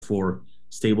for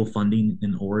stable funding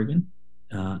in Oregon,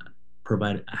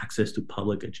 provide access to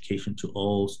public education to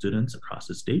all students across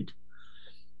the state.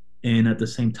 And at the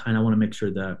same time, I want to make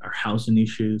sure that our housing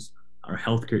issues, our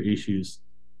healthcare issues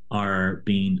are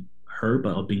being heard,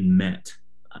 but are being met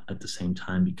at the same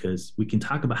time, because we can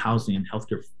talk about housing and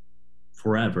healthcare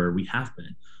forever. We have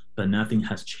been, but nothing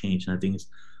has changed. And I think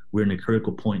we're in a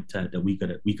critical point that we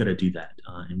gotta do that.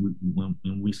 And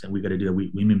when we say we gotta do that,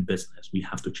 we mean business. We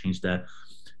have to change that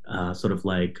sort of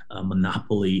like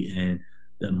monopoly and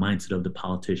the mindset of the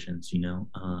politicians,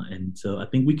 and so I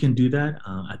think we can do that.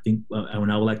 I think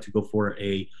and I would like to go for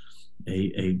a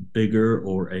bigger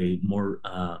or a more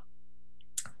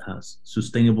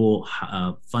sustainable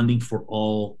funding for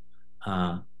all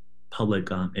public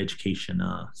education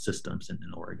systems in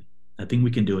Oregon. I think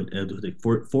we can do it. It'll take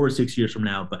 4 or 6 years from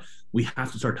now, but we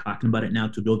have to start talking about it now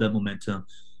to build that momentum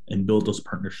and build those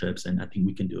partnerships, and I think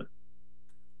we can do it.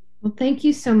 Well, thank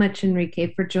you so much,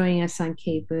 Enrique, for joining us on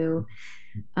KBOO.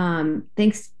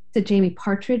 Thanks to Jamie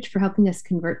Partridge for helping us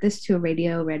convert this to a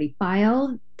radio-ready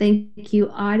file. Thank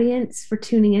you, audience, for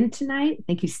tuning in tonight.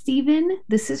 Thank you, Stephen.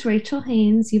 This is Rachel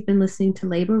Haynes. You've been listening to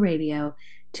Labor Radio.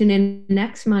 Tune in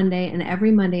next Monday and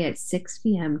every Monday at 6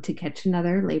 p.m. to catch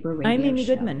another Labor Radio I'm Amy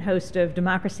show. Goodman, host of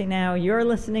Democracy Now! You're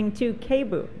listening to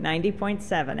KBOO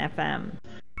 90.7 FM.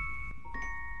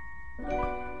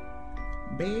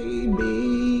 Baby,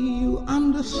 you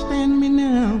understand me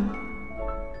now.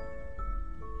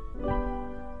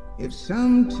 If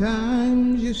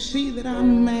sometimes you see that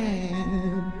I'm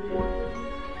mad,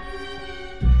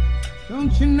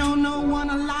 don't you know no one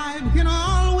alive can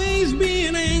always be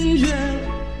an angel?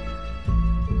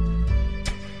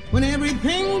 When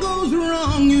everything goes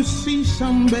wrong, you see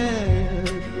some bad.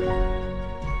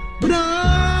 But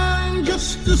I'm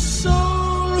just a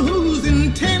soul whose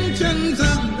intentions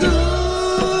are good.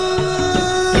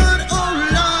 Oh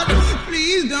Lord,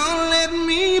 please don't let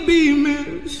me be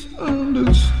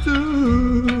misunderstood.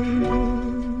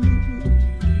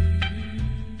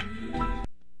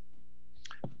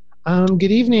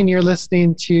 Good evening. You're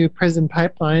listening to Prison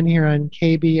Pipeline here on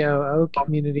KBOO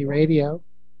Community Radio.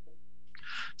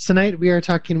 Tonight we are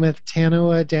talking with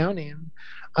Tanawah Downing.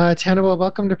 Tanawah,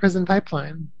 welcome to Prison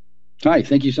Pipeline. Hi,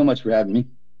 thank you so much for having me.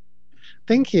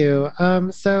 Thank you.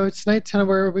 So tonight,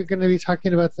 Tanawah, we're going to be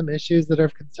talking about some issues that are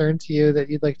of concern to you that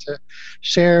you'd like to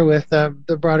share with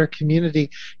the broader community.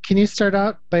 Can you start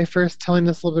out by first telling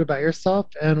us a little bit about yourself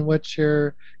and what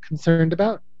you're concerned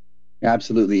about?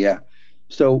 Absolutely, yeah.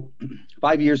 So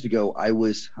 5 years ago, I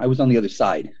was on the other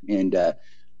side, and there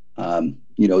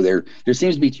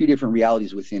seems to be two different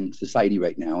realities within society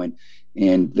right now,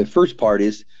 and the first part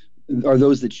are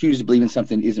those that choose to believe in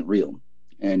something that isn't real,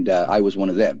 and I was one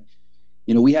of them.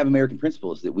 We have American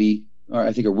principles that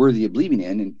I think are worthy of believing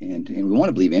in, and we want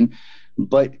to believe in,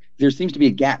 but there seems to be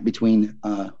a gap between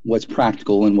what's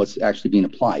practical and what's actually being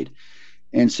applied.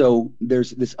 And so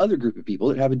there's this other group of people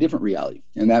that have a different reality.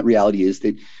 And that reality is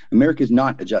that America is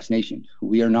not a just nation.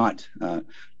 We are not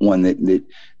one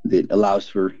that allows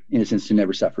for innocence to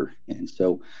never suffer. And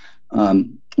so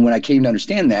when I came to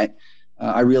understand that,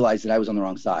 I realized that I was on the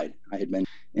wrong side.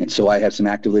 And so I have some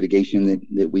active litigation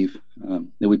that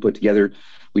we put together.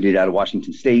 We did out of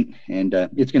Washington State, and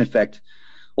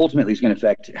ultimately it's going to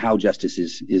affect how justice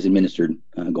is administered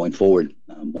going forward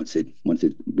once it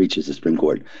reaches the Supreme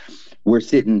Court. We're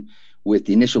sitting with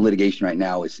the initial litigation right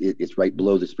now. It's right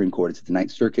below the Supreme Court. It's at the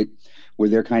Ninth Circuit, where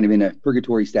they're kind of in a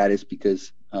purgatory status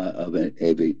because of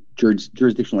a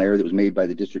jurisdictional error that was made by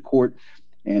the district court.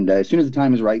 And as soon as the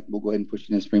time is right, we'll go ahead and push it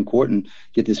in the Supreme Court and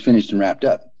get this finished and wrapped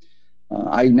up.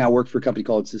 I now work for a company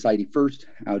called Society First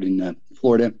out in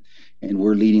Florida, and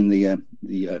we're leading the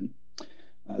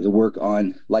work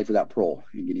on life without parole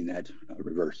and getting that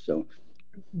reversed. So,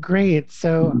 great.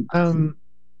 So,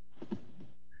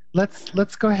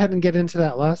 let's go ahead and get into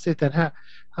that lawsuit then.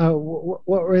 What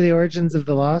were the origins of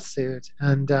the lawsuit,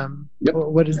 and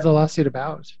what is the lawsuit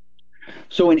about?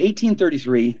 So, in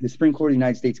 1833, the Supreme Court of the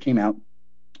United States came out,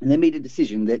 and they made a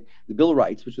decision that the Bill of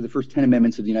Rights, which are the first 10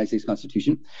 amendments of the United States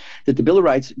Constitution, that the Bill of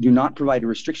Rights do not provide a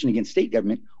restriction against state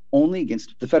government, only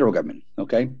against the federal government.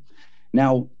 Okay.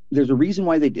 Now, there's a reason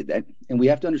why they did that, and we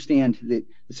have to understand that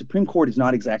the Supreme Court is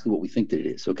not exactly what we think that it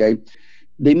is. Okay.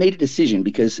 They made a decision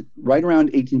because right around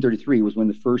 1833 was when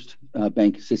the first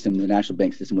bank system, the national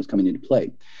bank system, was coming into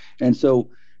play. And so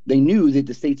they knew that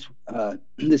the states were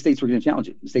going to challenge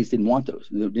it. The states didn't want those.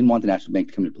 They didn't want the national bank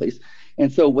to come into place.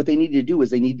 And so what they needed to do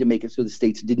was they needed to make it so the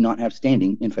states did not have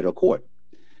standing in federal court.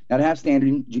 Now, to have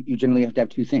standing, you generally have to have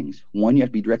two things. One, you have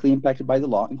to be directly impacted by the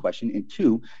law in question. And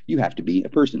two, you have to be a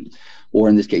person, or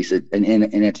in this case, an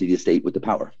entity of the state with the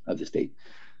power of the state.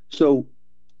 So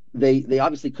they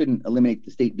obviously couldn't eliminate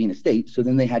the state being a state, so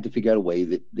then they had to figure out a way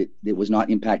that it was not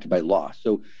impacted by law.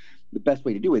 So the best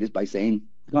way to do it is by saying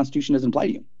the Constitution doesn't apply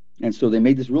to you. And so they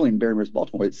made this ruling in Barron versus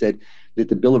Baltimore that said that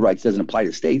the Bill of Rights doesn't apply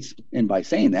to states. And by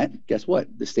saying that, guess what?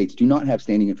 The states do not have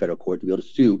standing in federal court to be able to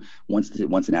sue once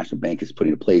the national bank is put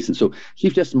into place. And so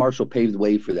Chief Justice Marshall paved the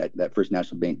way for that first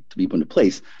national bank to be put into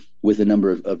place with a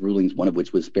number of rulings, one of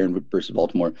which was Barron versus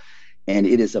Baltimore. And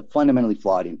it is a fundamentally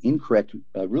flawed and incorrect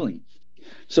ruling.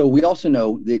 So we also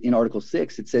know that in Article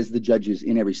 6, it says the judges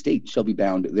in every state shall be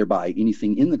bound thereby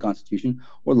anything in the Constitution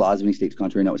or laws of any state's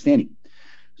contrary notwithstanding.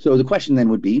 So the question then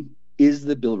would be, is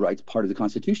the Bill of Rights part of the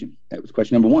Constitution? That was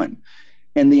question number one.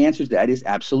 And the answer to that is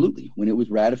absolutely. When it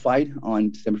was ratified on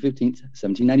December 15th,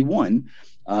 1791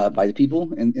 by the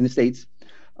people in the states,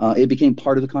 it became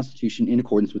part of the Constitution in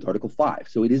accordance with Article 5.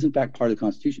 So it is, in fact, part of the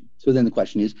Constitution. So then the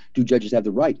question is, do judges have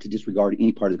the right to disregard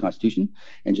any part of the Constitution?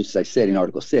 And just as I said in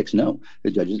Article 6, no, the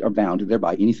judges are bound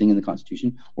thereby anything in the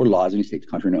Constitution or laws of any state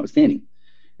contrary notwithstanding.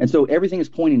 And so everything is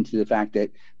pointing to the fact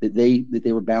that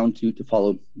they were bound to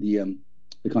follow the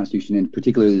Constitution, and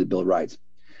particularly the Bill of Rights.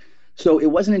 So it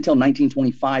wasn't until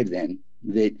 1925 then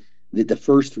that the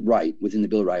first right within the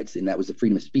Bill of Rights, and that was the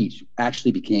freedom of speech,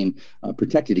 actually became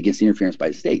protected against interference by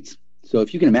the states. So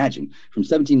if you can imagine, from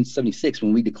 1776,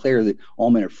 when we declare that all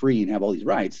men are free and have all these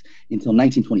rights, until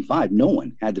 1925, no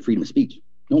one had the freedom of speech.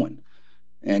 No one.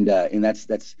 And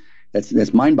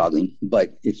that's mind-boggling,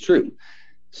 but it's true.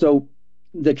 So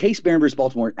the case Barron versus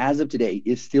Baltimore, as of today,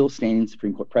 is still standing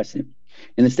Supreme Court precedent.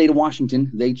 In the state of Washington,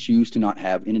 they choose to not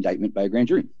have an indictment by a grand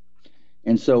jury.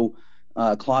 And so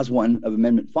Clause 1 of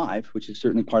Amendment 5, which is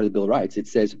certainly part of the Bill of Rights, it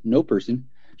says, no person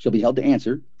shall be held to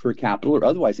answer for a capital or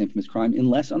otherwise infamous crime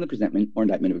unless on the presentment or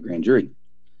indictment of a grand jury.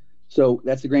 So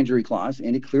that's the grand jury clause,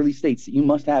 and it clearly states that you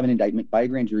must have an indictment by a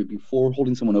grand jury before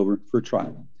holding someone over for a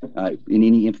trial in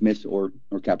any infamous or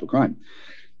capital crime.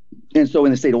 And so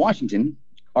in the state of Washington,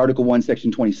 Article 1,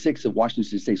 Section 26 of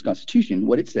Washington State's Constitution,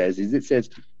 what it says is it says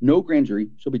no grand jury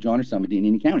shall be drawn or summoned in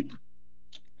any county.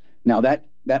 Now that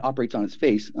operates on its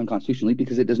face unconstitutionally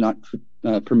because it does not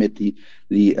permit the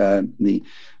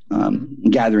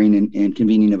gathering and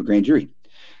convening of a grand jury.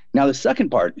 Now the second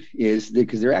part is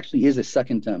because there actually is a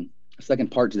second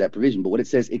part to that provision, but what it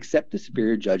says, except the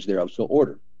superior judge thereof shall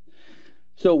order.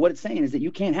 So what it's saying is that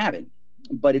you can't have it,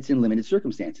 but it's in limited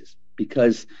circumstances,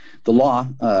 because the law,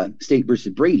 State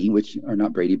versus Brady,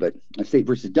 State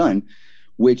versus Dunn,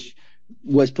 which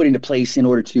was put into place in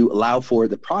order to allow for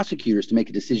the prosecutors to make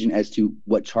a decision as to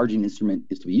what charging instrument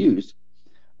is to be used.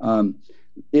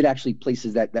 It actually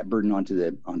places that burden onto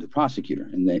the prosecutor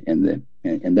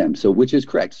and them. So which is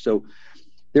correct. So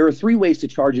there are three ways to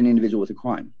charge an individual with a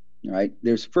crime. All right.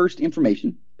 There's first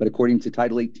information, but according to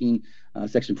Title 18,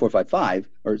 Section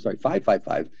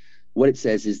 555, what it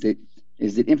says is that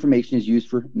information is used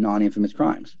for non-infamous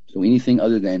crimes. So anything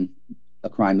other than a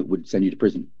crime that would send you to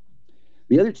prison.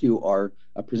 The other two are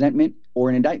a presentment or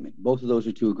an indictment. Both of those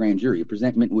are to a grand jury. A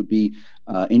presentment would be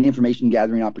an information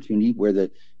gathering opportunity where the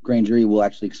grand jury will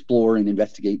actually explore and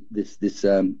investigate this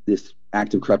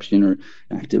act of corruption or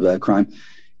act of crime.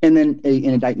 And then an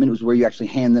indictment was where you actually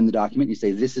hand them the document. You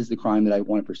say, this is the crime that I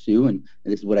want to pursue, and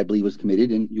this is what I believe was committed,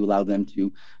 and you allow them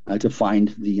to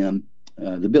find the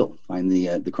bill, find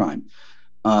the crime.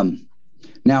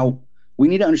 Now, we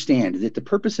need to understand that the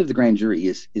purpose of the grand jury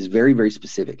is very, very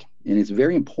specific, and it's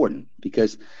very important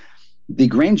because the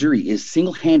grand jury is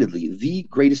single-handedly the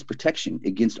greatest protection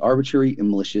against arbitrary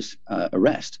and malicious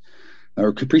arrest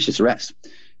or capricious arrest.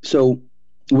 So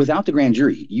without the grand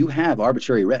jury, you have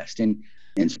arbitrary arrest.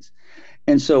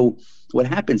 And so what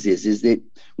happens is that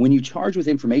when you charge with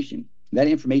information, that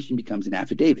information becomes an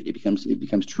affidavit. It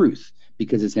becomes truth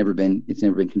because it's never been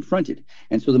confronted.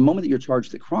 And so the moment that you're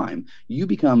charged with a crime, you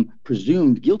become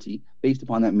presumed guilty based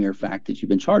upon that mere fact that you've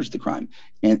been charged with the crime.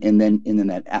 And then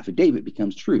that affidavit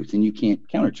becomes truth, and you can't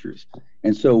counter truth.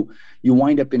 And so you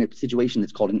wind up in a situation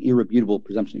that's called an irrefutable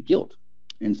presumption of guilt.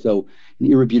 And so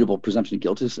an irrefutable presumption of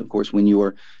guilt is, of course, when you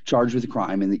are charged with a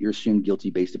crime and that you're assumed guilty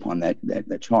based upon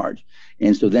that charge.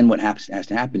 And so then what has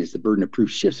to happen is the burden of proof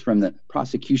shifts from the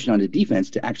prosecution on the defense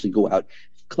to actually go out,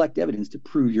 collect evidence to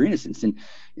prove your innocence. And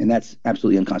that's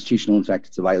absolutely unconstitutional. In fact,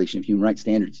 it's a violation of human rights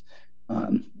standards.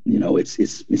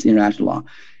 It's international law.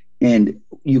 And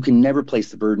you can never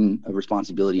place the burden of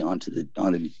responsibility onto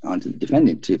the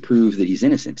defendant to prove that he's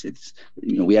innocent.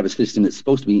 We have a system that's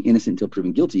supposed to be innocent until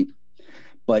proven guilty.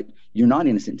 But you're not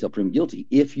innocent until proven guilty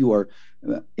if you're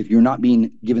not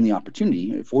being given the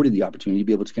opportunity, afforded the opportunity to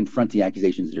be able to confront the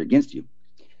accusations that are against you.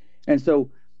 And so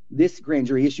this grand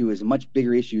jury issue is a much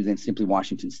bigger issue than simply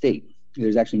Washington State.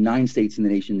 there's actually 9 states in the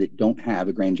nation that don't have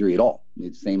a grand jury at all.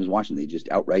 It's the same as Washington. They just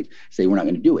outright say we're not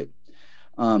going to do it.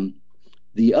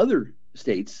 The other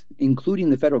states, including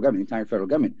the federal government, the entire federal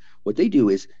government, what they do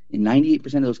is in 98%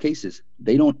 of those cases,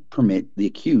 they don't permit the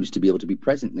accused to be able to be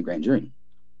present in the grand jury.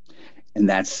 And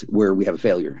that's where we have a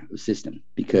failure of the system,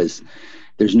 because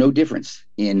there's no difference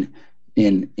in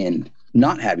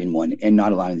not having one and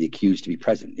not allowing the accused to be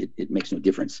present. It makes no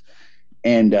difference.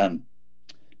 And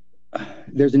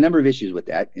there's a number of issues with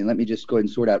that. And let me just go ahead and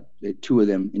sort out 2 of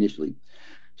them initially.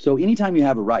 So anytime you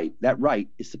have a right, that right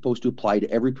is supposed to apply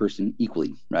to every person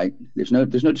equally, right? There's no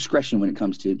discretion when it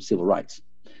comes to civil rights.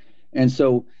 And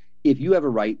so if you have a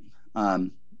right that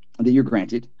you're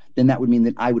granted, then that would mean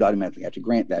that I would automatically have to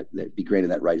grant that be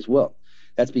granted that right as well.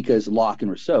 That's because Locke and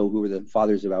Rousseau, who were the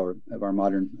fathers of our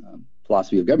modern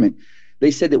philosophy of government,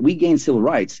 they said that we gain civil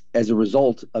rights as a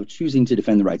result of choosing to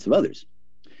defend the rights of others.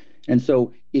 And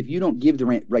so if you don't give the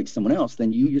right to someone else,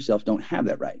 then you yourself don't have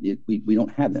that right. We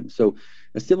don't have them. So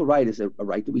a civil right is a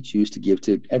right that we choose to give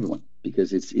to everyone,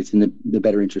 because it's in the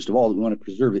better interest of all. We want to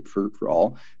preserve it for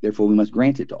all. Therefore, we must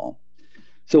grant it to all.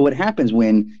 So what happens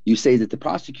when you say that the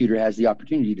prosecutor has the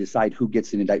opportunity to decide who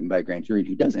gets an indictment by a grand jury and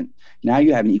who doesn't? Now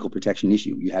you have an equal protection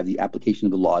issue. You have the application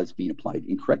of the law that's being applied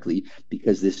incorrectly,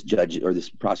 because this judge or this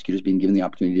prosecutor is being given the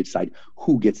opportunity to decide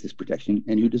who gets this protection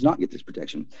and who does not get this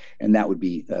protection. And that would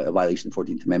be a violation of the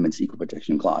 14th Amendment's Equal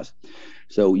Protection Clause.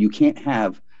 So you can't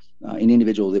have an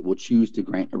individual that will choose to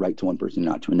grant a right to one person,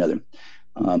 not to another.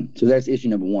 So that's issue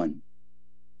number 1.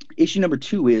 Issue number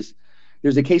 2 is,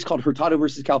 there's a case called Hurtado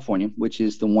versus California, which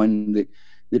is the one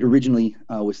that originally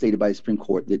was stated by the Supreme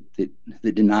Court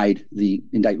that denied the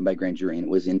indictment by grand jury, and it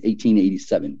was in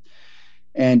 1887.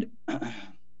 And in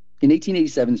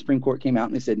 1887, the Supreme Court came out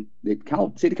and they said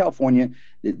that state of California,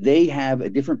 that they have a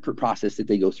different process that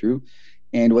they go through.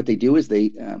 And what they do is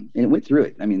and it went through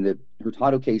it. I mean, the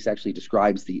Hurtado case actually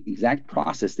describes the exact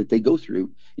process that they go through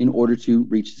in order to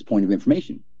reach this point of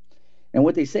information. And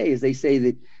what they say is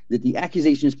that the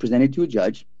accusation is presented to a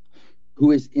judge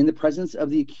who is in the presence of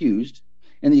the accused,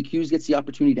 and the accused gets the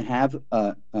opportunity to have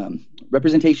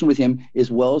representation with him, as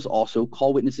well as also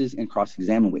call witnesses and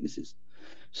cross-examine witnesses.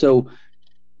 So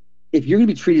if you're going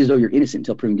to be treated as though you're innocent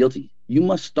until proven guilty, you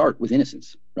must start with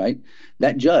innocence, right?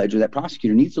 That judge or that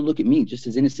prosecutor needs to look at me just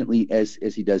as innocently as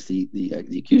he does the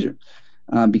accuser.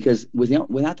 Because without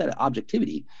that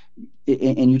objectivity,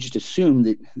 and you just assume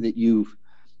that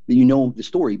you know the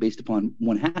story based upon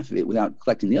one half of it without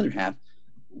collecting the other half,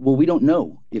 well, we don't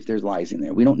know if there's lies in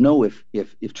there. We don't know if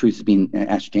truth is being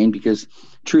ascertained, because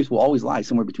truth will always lie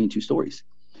somewhere between 2 stories.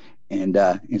 And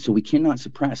so we cannot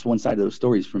suppress one side of those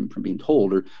stories from being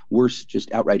told, or worse,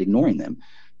 just outright ignoring them.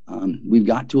 We've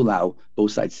got to allow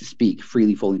both sides to speak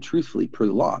freely, fully, and truthfully per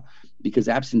the law, because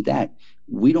absent that,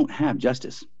 we don't have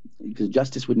justice, because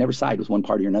justice would never side with one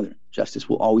party or another. Justice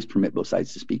will always permit both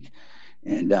sides to speak.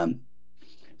 And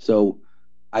so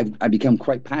I've become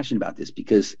quite passionate about this,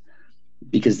 because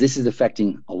this is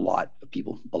affecting a lot of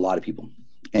people.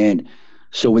 And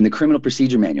so when the Criminal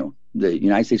Procedure Manual, the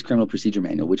United States Criminal Procedure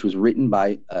Manual, which was written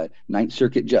by a Ninth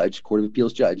Circuit judge, Court of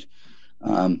Appeals judge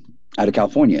out of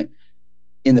California,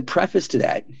 in the preface to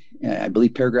that, I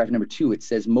believe paragraph number 2, it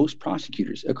says most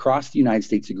prosecutors across the United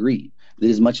States agree that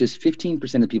as much as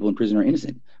 15% of people in prison are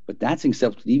innocent, but that's in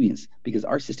self-deviance, because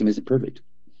our system isn't perfect.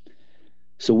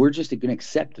 So we're just going to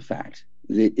accept the fact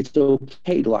that it's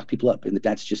okay to lock people up, and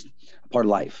that's just a part of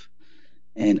life.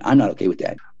 And I'm not okay with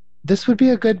that. This would be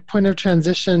a good point of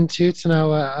transition to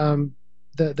Tanawah,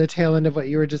 the tail end of what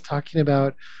you were just talking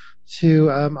about,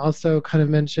 to also kind of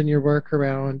mention your work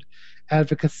around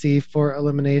advocacy for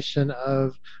elimination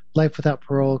of life without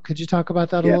parole. Could you talk about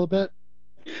that a little bit?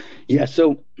 Yeah.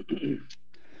 So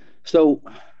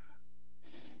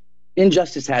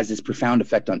injustice has this profound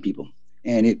effect on people.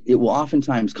 And it will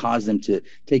oftentimes cause them to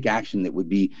take action that would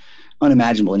be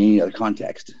unimaginable in any other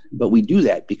context. But we do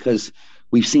that because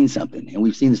we've seen something, and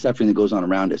we've seen the suffering that goes on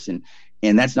around us. And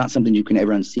that's not something you can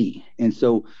ever unsee. And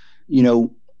so,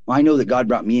 I know that God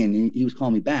brought me in, and he was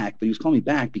calling me back, but he was calling me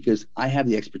back because I have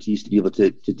the expertise to be able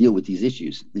to deal with these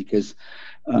issues, because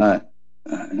I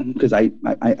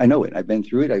know it. I've been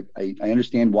through it. I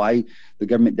understand why the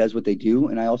government does what they do.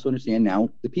 And I also understand now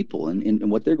the people and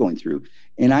what they're going through.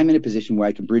 And I'm in a position where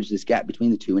I can bridge this gap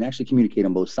between the two and actually communicate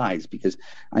on both sides, because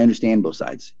I understand both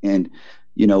sides. And,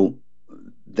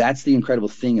 that's the incredible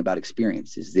thing about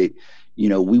experience, is that,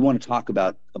 we want to talk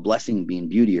about a blessing being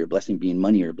beauty, or a blessing being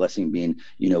money, or a blessing being,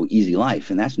 easy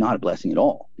life. And that's not a blessing at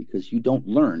all, because you don't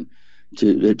learn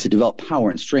develop power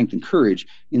and strength and courage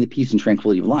in the peace and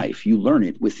tranquility of life. You learn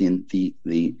it within the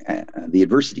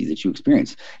adversity that you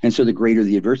experience. And so the greater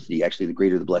the adversity, actually, the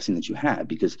greater the blessing that you have,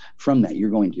 because from that, you're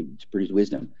going to produce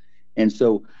wisdom. And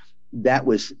so that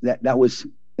was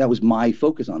my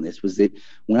focus on this, was that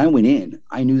when I went in,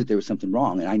 I knew that there was something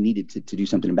wrong and I needed to do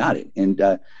something about it. And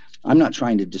I'm not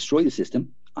trying to destroy the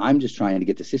system. I'm just trying to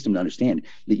get the system to understand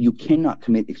that you cannot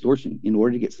commit extortion in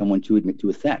order to get someone to admit to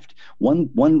a theft. One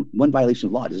violation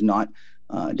of law does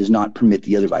not permit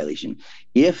the other violation.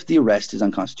 If the arrest is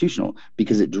unconstitutional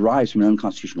because it derives from an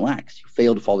unconstitutional act, you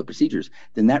fail to follow the procedures,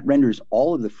 then that renders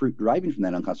all of the fruit deriving from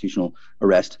that unconstitutional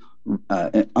arrest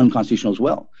unconstitutional as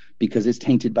well, because it's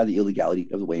tainted by the illegality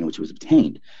of the way in which it was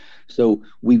obtained. So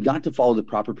we've got to follow the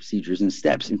proper procedures and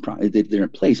steps that they're in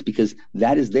place, because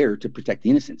that is there to protect the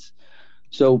innocents.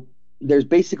 So there's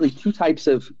basically two types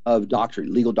of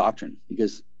doctrine, legal doctrine,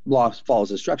 because law follows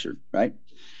a structure, right?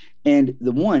 And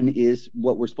the one is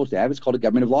what we're supposed to have. It's called a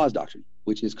government of laws doctrine,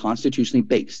 which is constitutionally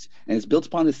based. And it's built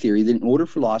upon the theory that in order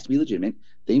for laws to be legitimate,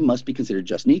 they must be considered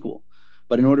just and equal.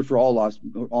 But in order for all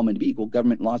men to be equal,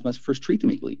 government laws must first treat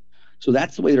them equally. So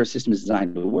that's the way that our system is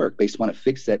designed to work, based upon a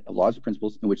fixed set of laws and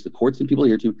principles in which the courts and people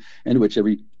adhere to, and which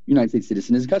every United States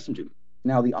citizen is accustomed to.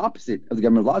 Now, the opposite of the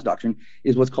government of laws doctrine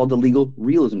is what's called the legal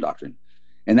realism doctrine.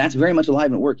 And that's very much alive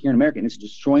and at work here in America, and it's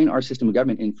destroying our system of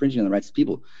government and infringing on the rights of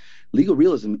people. Legal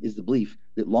realism is the belief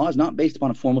that law is not based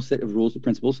upon a formal set of rules or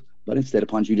principles, but instead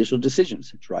upon judicial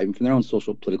decisions deriving from their own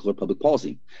social, political, or public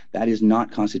policy. That is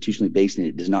not constitutionally based, and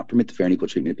it does not permit the fair and equal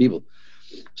treatment of people.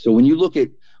 So when you look at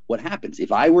what happens,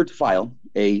 if I were to file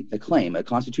a claim, a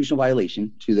constitutional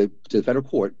violation to the federal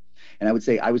court, and I would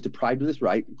say I was deprived of this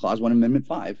right, Clause 1, Amendment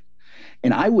 5,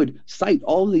 and I would cite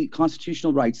all the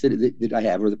constitutional rights that I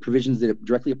have, or the provisions that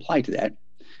directly apply to that,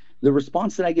 the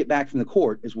response that I get back from the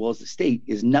court, as well as the state,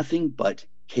 is nothing but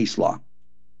case law.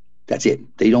 That's it.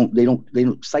 They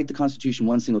don't cite the Constitution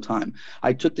one single time.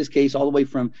 I took this case all the way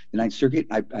from the Ninth Circuit.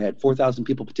 I had 4,000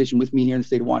 people petition with me here in the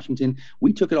state of Washington.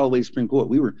 We took it all the way to Supreme Court.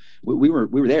 We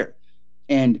were there,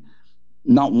 and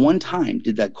not one time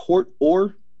did that court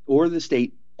or the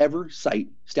state ever cite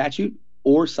statute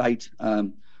or cite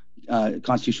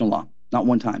constitutional law. Not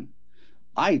one time.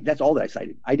 That's all that I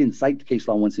cited. I didn't cite the case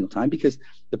law one single time, because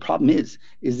the problem is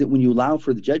that when you allow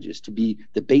for the judges to be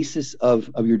the basis of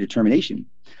your determination,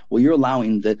 well, you're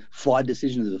allowing the flawed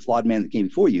decisions of the flawed man that came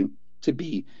before you to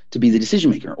be the decision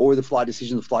maker, or the flawed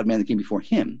decision of the flawed man that came before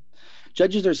him.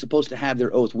 Judges are supposed to have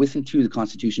their oath with and to the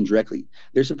Constitution directly.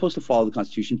 They're supposed to follow the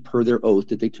Constitution per their oath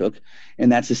that they took,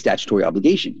 and that's a statutory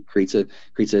obligation. It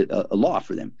creates a law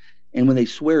for them. And when they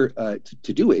swear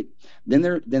to do it, then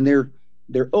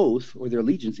their oath or their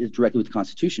allegiance is directly with the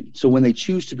Constitution. So when they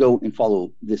choose to go and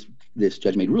follow this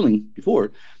judge-made ruling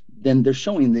before, then they're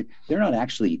showing that they're not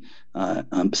actually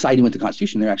siding with the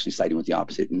Constitution. They're actually siding with the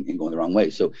opposite and going the wrong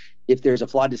way. So if there's a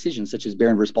flawed decision, such as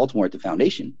Barron versus Baltimore at the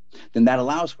foundation, then that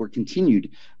allows for continued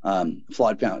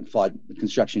flawed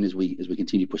construction as we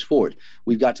continue to push forward.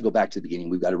 We've got to go back to the beginning.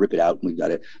 We've got to rip it out, and we've got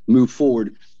to move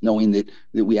forward, knowing that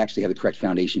we actually have the correct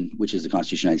foundation, which is the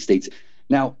Constitution of the United States.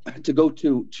 Now, to go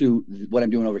to what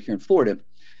I'm doing over here in Florida.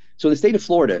 So the state of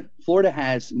Florida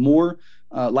has more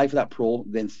life without parole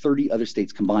than 30 other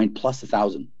states combined, plus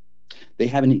 1,000. They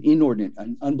have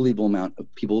an unbelievable amount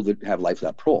of people that have life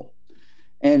without parole.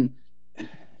 And,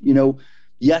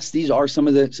 yes, these are some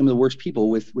of the worst people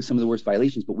with some of the worst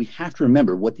violations, but we have to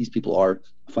remember what these people are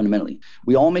fundamentally.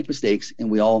 We all make mistakes, and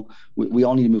we all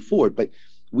need to move forward, but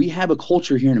we have a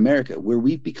culture here in America where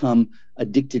we've become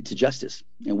addicted to justice,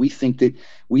 and we think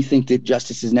that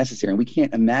justice is necessary, and we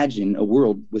can't imagine a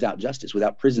world without justice,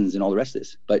 without prisons and all the rest of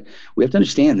this. But we have to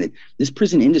understand that this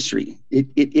prison industry,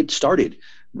 it started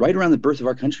right around the birth of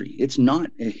our country. It's not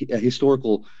a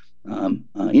historical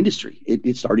industry.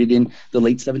 It started in the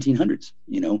late 1700s,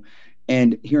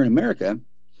 and here in America,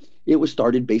 it was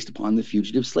started based upon the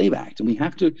Fugitive Slave Act. And we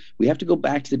have to go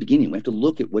back to the beginning. We have to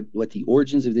look at what the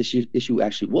origins of this issue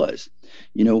actually was.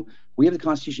 We have the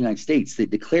Constitution of the United States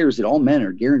that declares that all men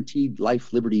are guaranteed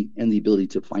life, liberty, and the ability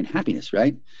to find happiness,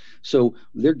 right? So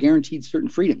they're guaranteed certain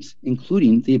freedoms,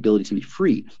 including the ability to be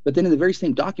free. But then in the very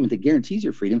same document that guarantees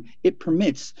your freedom, it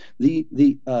permits the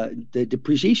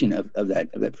depreciation of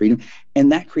that freedom.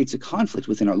 And that creates a conflict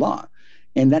within our law.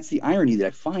 And that's the irony that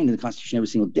I find in the Constitution every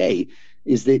single day,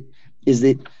 is that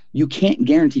you can't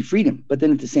guarantee freedom, but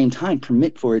then at the same time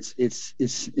permit for its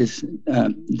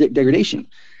degradation.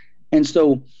 And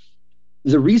so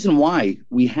the reason why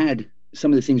we had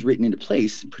some of the things written into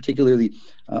place, particularly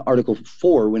Article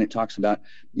 4, when it talks about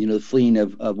the fleeing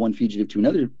of one fugitive to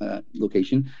another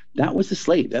location, that was the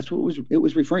slave. That's what it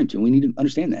was referring to. We need to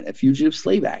understand that. A Fugitive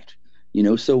Slave Act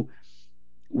So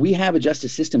we have a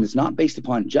justice system that's not based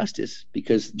upon justice,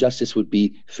 because justice would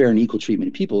be fair and equal treatment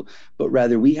of people, but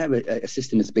rather we have a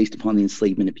system that's based upon the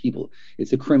enslavement of people.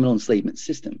 It's a criminal enslavement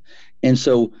system. And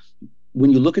so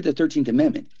when you look at the 13th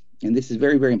Amendment, and this is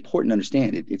very, very important to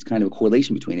understand, it's kind of a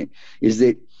correlation between it, is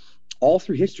that all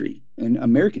through history, and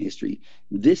American history,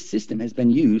 this system has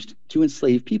been used to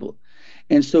enslave people.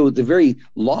 And so the very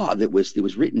law that was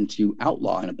written to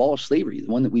outlaw and abolish slavery,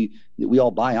 the one that we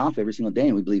all buy off every single day,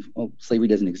 and we believe, oh, slavery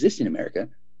doesn't exist in America,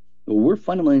 well, we're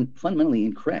fundamentally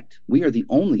incorrect. We are the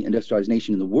only industrialized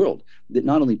nation in the world that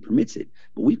not only permits it,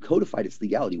 but we've codified its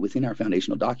legality within our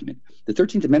foundational document. The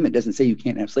 13th Amendment doesn't say you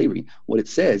can't have slavery. What it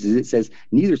says is, it says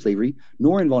neither slavery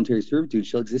nor involuntary servitude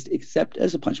shall exist except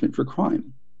as a punishment for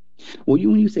crime. Well,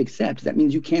 when you say accept, that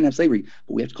means you can't have slavery,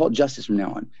 but we have to call it justice from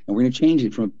now on. And we're going to change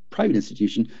it from a private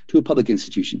institution to a public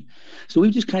institution. So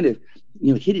we've just kind of,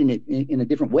 hidden it in a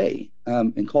different way,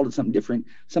 and called it something different,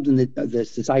 something that the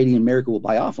society in America will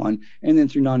buy off on. And then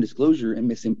through non-disclosure and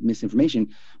misinformation,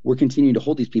 we're continuing to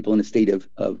hold these people in a state of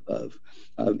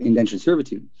indentured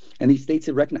servitude. And these states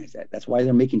have recognized that. That's why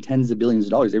they're making tens of billions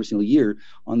of dollars every single year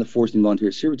on the forced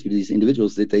involuntary servitude of these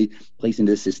individuals that they place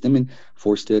into the system and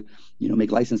forced to,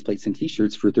 make license plates and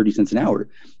T-shirts for 30 cents an hour.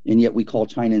 And yet we call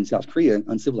China and South Korea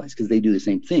uncivilized because they do the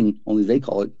same thing, only they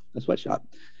call it a sweatshop.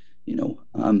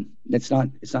 It's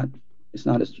not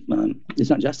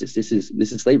justice. This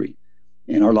is slavery,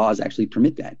 and our laws actually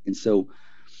permit that. And so,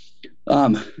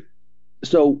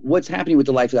 so what's happening with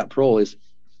the life without parole is,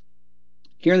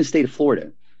 here in the state of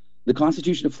Florida, the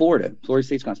Constitution of Florida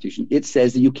State's Constitution, it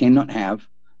says that you cannot have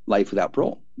life without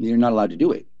parole. You're not allowed to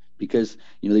do it because,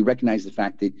 they recognize the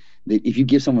fact that if you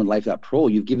give someone life without parole,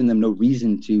 you've given them no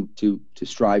reason to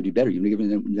strive to do better. You've given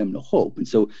them no hope. And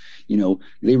so,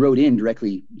 they wrote in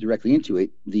directly into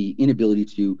it the inability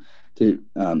to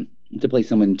place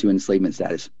someone into enslavement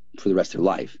status for the rest of their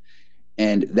life.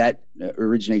 And that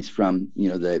originates from,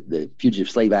 the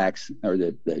Fugitive Slave Acts, or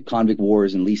the convict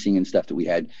wars and leasing and stuff that we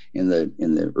had in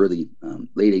the early,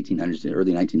 late 1800s and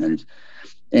early 1900s.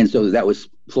 And so that was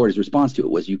Florida's response to it,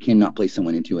 was you cannot place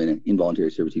someone into an involuntary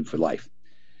servitude for life.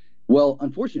 Well,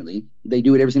 unfortunately, they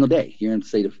do it every single day here in the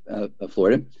state of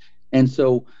Florida. And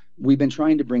so we've been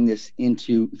trying to bring this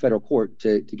into federal court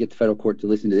to get the federal court to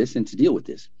listen to this and to deal with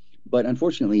this. But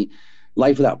unfortunately,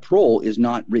 life without parole is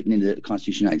not written into the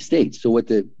Constitution of the United States. So what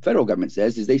the federal government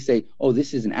says is, they say, oh,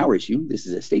 this isn't our issue. This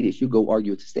is a state issue. Go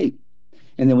argue with the state.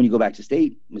 And then when you go back to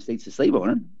state, the state's the slave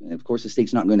owner. And of course, the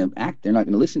state's not going to act. They're not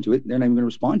going to listen to it. They're not even going to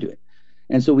respond to it.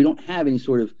 And so we don't have any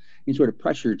sort of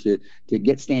pressure to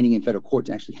get standing in federal court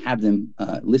to actually have them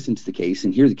listen to the case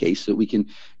and hear the case, so we can,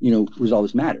 resolve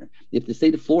this matter. If the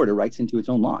state of Florida writes into its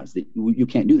own laws that you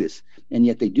can't do this, and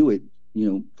yet they do it,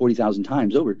 40,000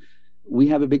 times over, we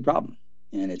have a big problem.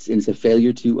 And it's a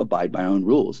failure to abide by our own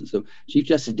rules. And so Chief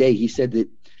Justice Day, he said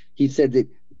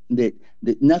that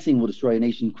nothing will destroy a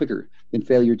nation quicker than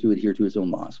failure to adhere to its own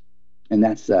laws. And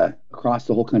that's across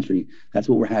the whole country. That's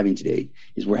what we're having today,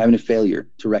 is we're having a failure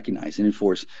to recognize and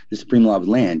enforce the supreme law of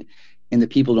the land. And the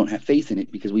people don't have faith in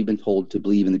it because we've been told to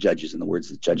believe in the judges and the words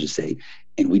that judges say.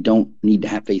 And we don't need to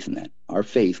have faith in that. Our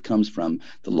faith comes from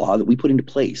the law that we put into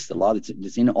place, the law that's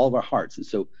in all of our hearts. And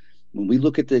so when we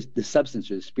look at the substance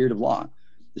or the spirit of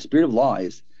law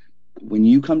is, when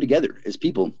you come together as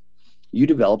people, you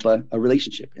develop a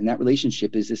relationship, and that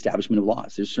relationship is the establishment of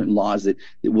laws. There's certain laws that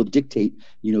will dictate,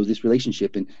 this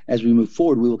relationship. And as we move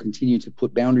forward, we will continue to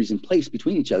put boundaries in place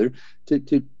between each other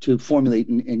to formulate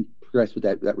and progress with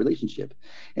that relationship.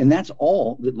 And that's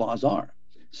all that laws are.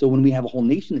 So when we have a whole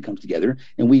nation that comes together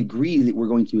and we agree that we're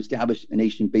going to establish a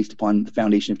nation based upon the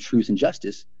foundation of truth and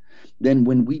justice, then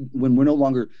when we no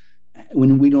longer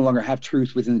have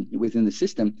truth within the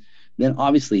system, then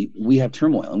obviously we have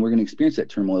turmoil, and we're going to experience that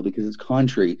turmoil because it's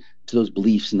contrary to those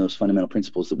beliefs and those fundamental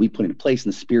principles that we put into place,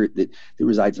 and the spirit that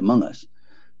resides among us.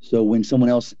 So when someone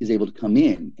else is able to come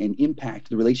in and impact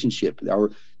the relationship,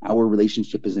 our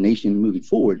relationship as a nation moving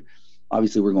forward,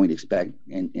 obviously we're going to expect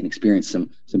and experience some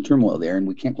turmoil there, and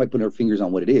we can't quite put our fingers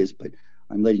on what it is, but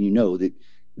I'm letting you know that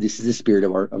this is the spirit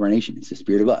of our nation. It's the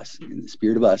spirit of us, and the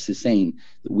spirit of us is saying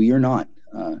that we're not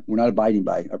abiding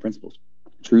by our principles.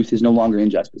 Truth is no longer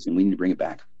injustice, and we need to bring it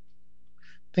back.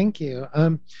 Thank you.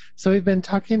 So we've been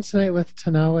talking tonight with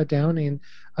Tanawah Downing.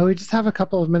 We just have a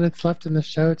couple of minutes left in the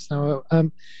show,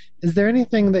 Tanawah. Is there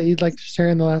anything that you'd like to share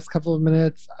in the last couple of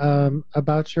minutes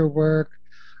about your work,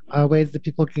 ways that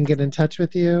people can get in touch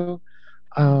with you,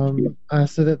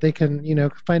 so that they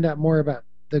can, find out more about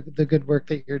the good work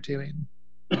that you're doing?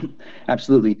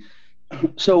 Absolutely.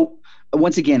 So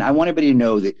once again, I want everybody to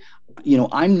know that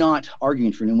I'm not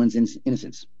arguing for anyone's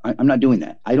innocence. I'm not doing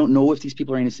that. I don't know if these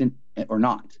people are innocent or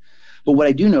not. But what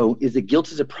I do know is that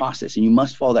guilt is a process, and you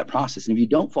must follow that process. And if you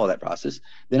don't follow that process,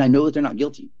 then I know that they're not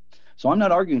guilty. So I'm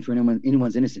not arguing for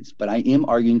anyone's innocence, but I am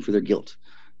arguing for their guilt.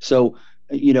 So,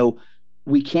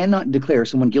 we cannot declare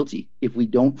someone guilty if we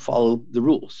don't follow the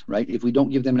rules, right? If we don't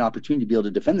give them an opportunity to be able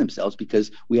to defend themselves because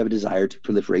we have a desire to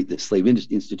proliferate this slave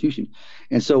institution.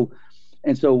 And so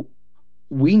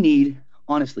we need,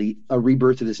 honestly, a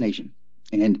rebirth of this nation.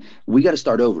 And we got to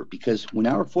start over, because when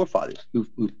our forefathers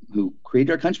who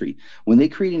created our country, when they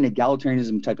created an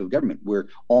egalitarianism type of government where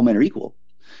all men are equal,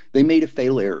 they made a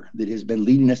fatal error that has been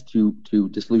leading us to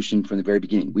dissolution from the very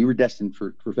beginning. We were destined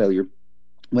for failure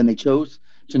when they chose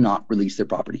to not release their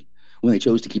property, when they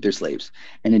chose to keep their slaves.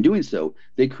 And in doing so,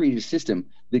 they created a system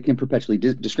that can perpetually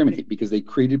discriminate, because they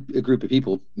created a group of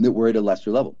people that were at a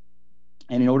lesser level.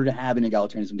 And in order to have an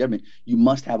egalitarianism government, you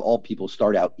must have all people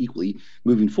start out equally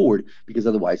moving forward, because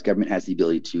otherwise government has the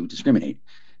ability to discriminate.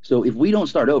 So if we don't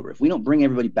start over, if we don't bring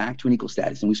everybody back to an equal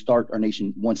status, and we start our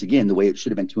nation once again the way it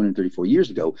should have been 234 years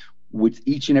ago, with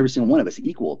each and every single one of us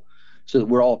equal, so that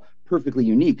we're all perfectly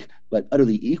unique but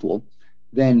utterly equal,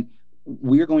 then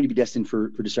we're going to be destined for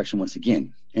destruction once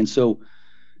again. And so,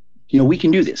 we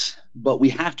can do this, but we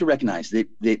have to recognize that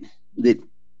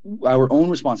our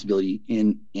own responsibility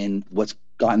in what's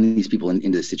gotten these people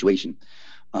into this situation.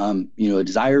 A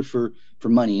desire for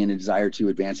money and a desire to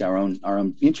advance our own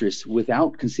interests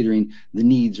without considering the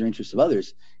needs or interests of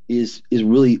others is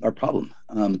really our problem.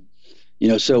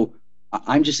 So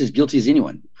I'm just as guilty as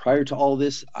anyone. Prior to all of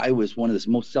this, I was one of the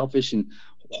most selfish and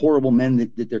horrible men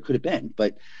that there could have been.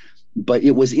 But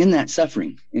it was in that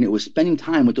suffering, and it was spending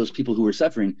time with those people who were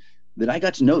suffering, that I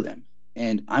got to know them.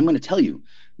 And I'm going to tell you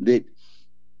that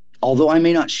although I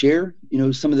may not share,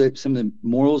 some of the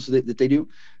morals that they do,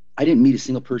 I didn't meet a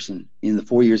single person in the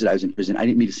 4 years that I was in prison. I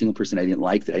didn't meet a single person I didn't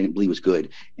like, that I didn't believe was good.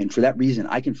 And for that reason,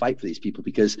 I can fight for these people,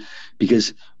 because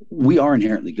we are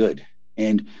inherently good.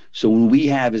 And so when we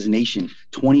have, as a nation,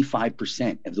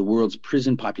 25% of the world's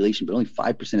prison population, but only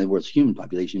 5% of the world's human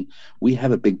population, we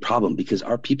have a big problem, because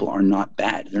our people are not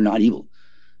bad. They're not evil.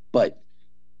 But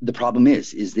the problem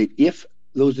is that if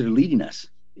those that are leading us,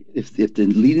 if they're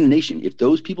leading the nation, if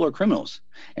those people are criminals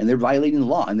and they're violating the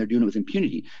law and they're doing it with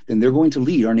impunity, then they're going to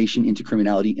lead our nation into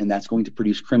criminality, and that's going to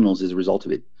produce criminals as a result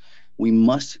of it. We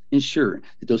must ensure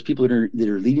that those people that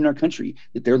are leading our country,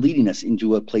 that they're leading us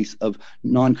into a place of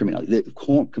non-criminality, that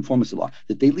conform us to the law,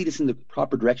 that they lead us in the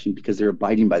proper direction because they're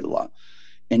abiding by the law,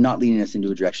 and not leading us into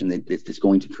a direction that's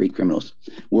going to create criminals.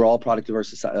 We're all product of our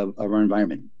society, of our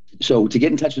environment. So to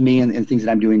get in touch with me and things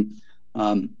that I'm doing,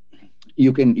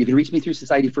 you can reach me through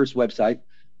Society First website.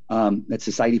 That's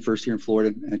Society First here in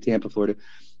Florida, Tampa, Florida.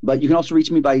 But you can also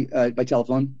reach me by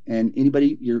telephone, and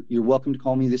anybody, you're welcome to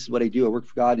call me. This is what I do. I work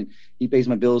for God, and He pays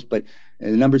my bills. But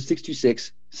the number is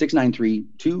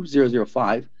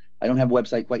 626-693-2005. I don't have a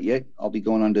website quite yet. I'll be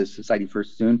going on to Society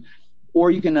First soon. Or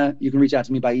you can reach out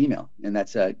to me by email, and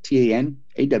that's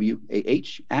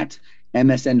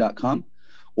tanawah@msn.com.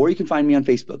 Or you can find me on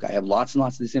Facebook. I have lots and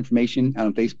lots of this information out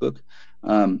on Facebook.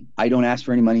 I don't ask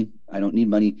for any money. I don't need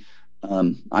money.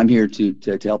 I'm here to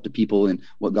help the people, and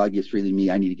what God gives freely to me,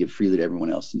 I need to give freely to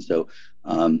everyone else. And so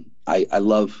I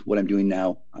love what I'm doing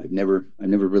now. I've never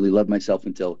really loved myself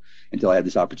until I had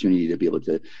this opportunity to be able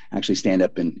to actually stand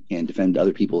up and defend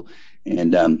other people.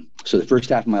 And so the first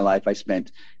half of my life I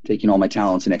spent taking all my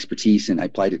talents and expertise, and I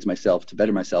applied it to myself to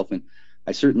better myself. And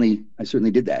I certainly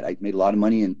did that. I made a lot of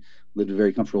money and lived a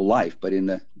very comfortable life, but in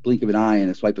the blink of an eye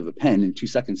and a swipe of a pen, in 2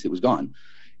 seconds, it was gone.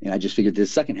 And I just figured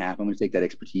this second half, I'm going to take that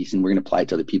expertise and we're going to apply it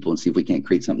to other people and see if we can't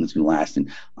create something that's going to last. And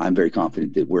I'm very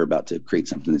confident that we're about to create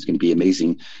something that's going to be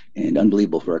amazing and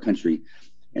unbelievable for our country.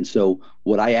 And so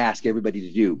what I ask everybody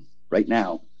to do right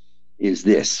now is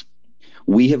this.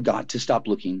 We have got to stop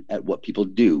looking at what people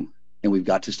do, and we've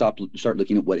got to start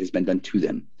looking at what has been done to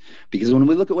them. Because when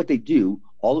we look at what they do,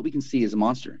 all that we can see is a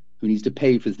monster who needs to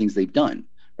pay for the things they've done.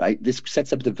 Right? This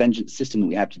sets up the vengeance system that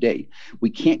we have today.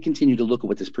 We can't continue to look at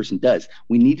what this person does.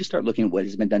 We need to start looking at what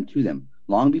has been done to them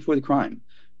long before the crime,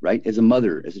 right? As a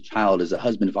mother, as a child, as a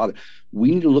husband, a father,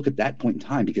 we need to look at that point in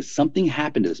time, because something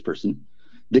happened to this person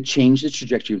that changed the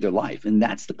trajectory of their life. And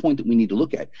that's the point that we need to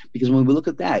look at, because when we look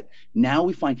at that, now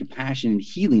we find compassion and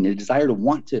healing and a desire to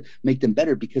want to make them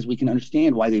better, because we can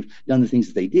understand why they've done the things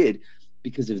that they did.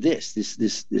 because of this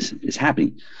is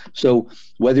happening. So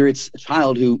whether it's a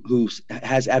child who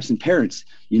has absent parents,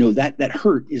 that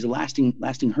hurt is a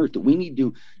lasting hurt that we need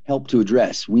to help to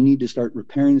address. We need to start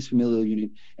repairing this familial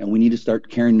unit, and we need to start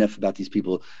caring enough about these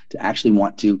people to actually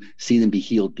want to see them be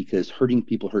healed, because hurting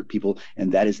people hurt people,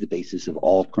 and that is the basis of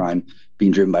all crime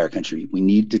being driven by our country. We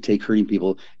need to take hurting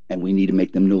people and we need to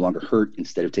make them no longer hurt,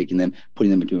 instead of taking them,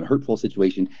 putting them into a hurtful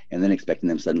situation and then expecting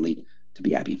them suddenly to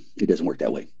be happy. It doesn't work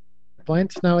that way. Well,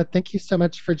 Tanawah, thank you so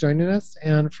much for joining us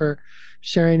and for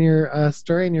sharing your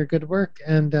story and your good work.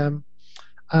 And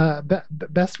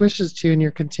best wishes to you in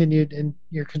your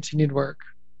continued work.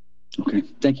 Okay,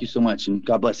 thank you so much, and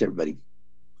God bless everybody.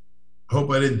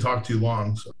 Hope I didn't talk too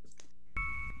long. So.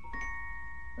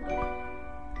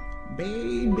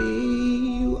 Baby,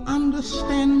 you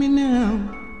understand me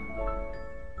now.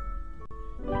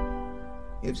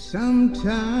 If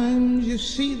sometimes you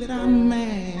see that I'm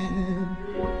mad,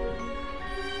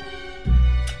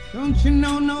 don't you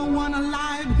know no one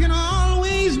alive can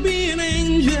always be an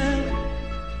angel?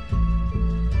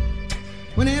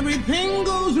 When everything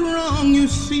goes wrong, you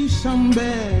see some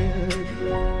bad.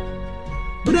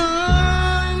 But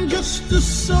I'm just a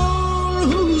soul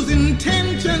whose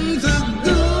intentions are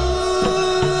good.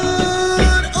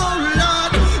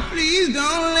 Oh Lord, please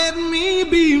don't let me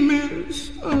be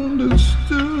misunderstood.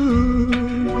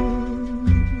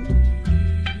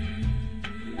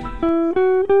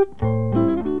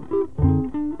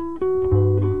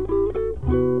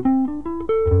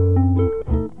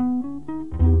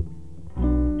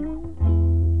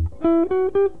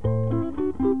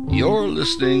 You're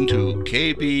listening to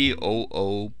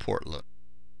KBOO Portland.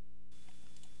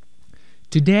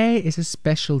 Today is a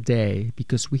special day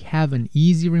because we have an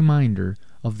easy reminder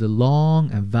of the long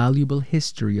and valuable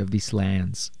history of these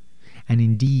lands, and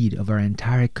indeed of our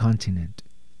entire continent.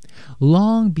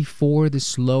 Long before the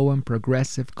slow and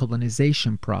progressive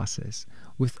colonization process,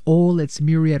 with all its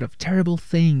myriad of terrible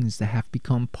things that have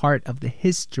become part of the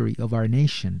history of our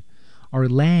nation, our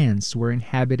lands were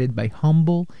inhabited by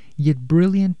humble yet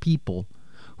brilliant people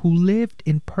who lived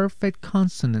in perfect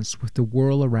consonance with the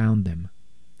world around them.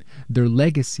 Their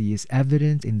legacy is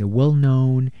evident in the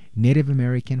well-known Native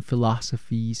American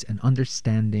philosophies and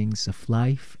understandings of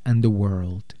life and the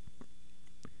world.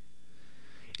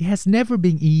 It has never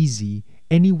been easy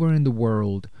anywhere in the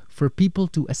world for people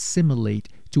to assimilate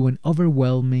to an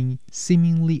overwhelming,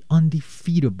 seemingly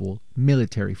undefeatable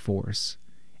military force.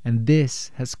 And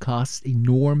this has caused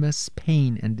enormous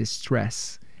pain and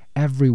distress everywhere